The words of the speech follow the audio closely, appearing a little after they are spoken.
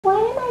Why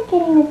am I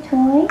getting a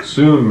toy?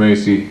 Soon,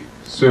 Macy.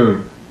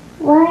 Soon.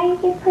 Why are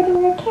you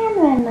putting a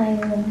camera in my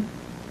room?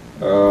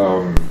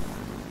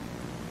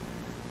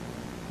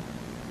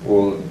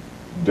 Well,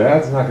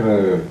 Dad's not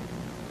gonna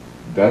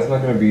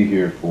be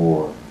here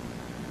for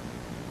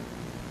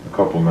a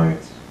couple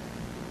nights.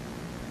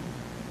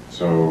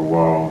 So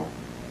while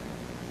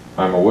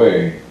I'm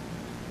away,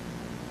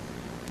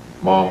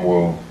 Mom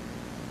will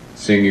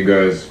sing you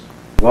guys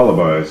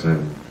lullabies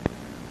and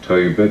tell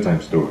you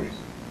bedtime stories.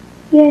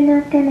 You're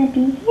not gonna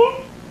be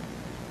here?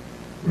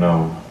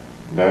 No,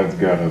 Dad's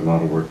got a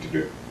lot of work to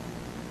do.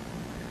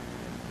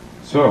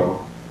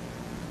 So,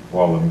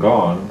 while I'm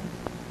gone,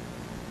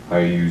 I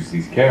use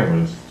these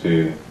cameras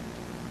to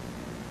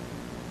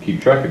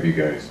keep track of you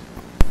guys.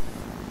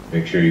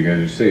 Make sure you guys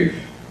are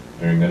safe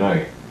during the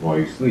night while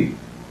you sleep.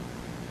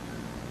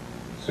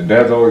 So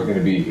Dad's always going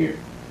to be here,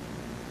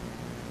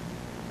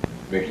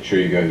 making sure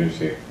you guys are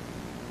safe.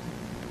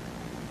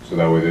 So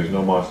that way there's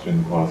no monster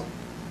in the closet.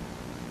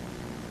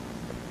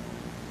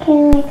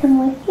 Can I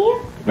come with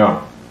you?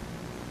 No.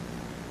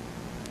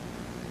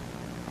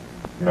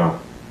 No.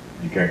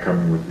 You can't come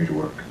in with me to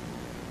work.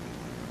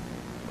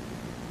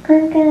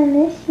 I'm gonna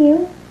miss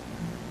you.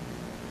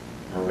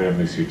 I'm going to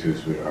miss you too,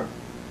 sweetheart.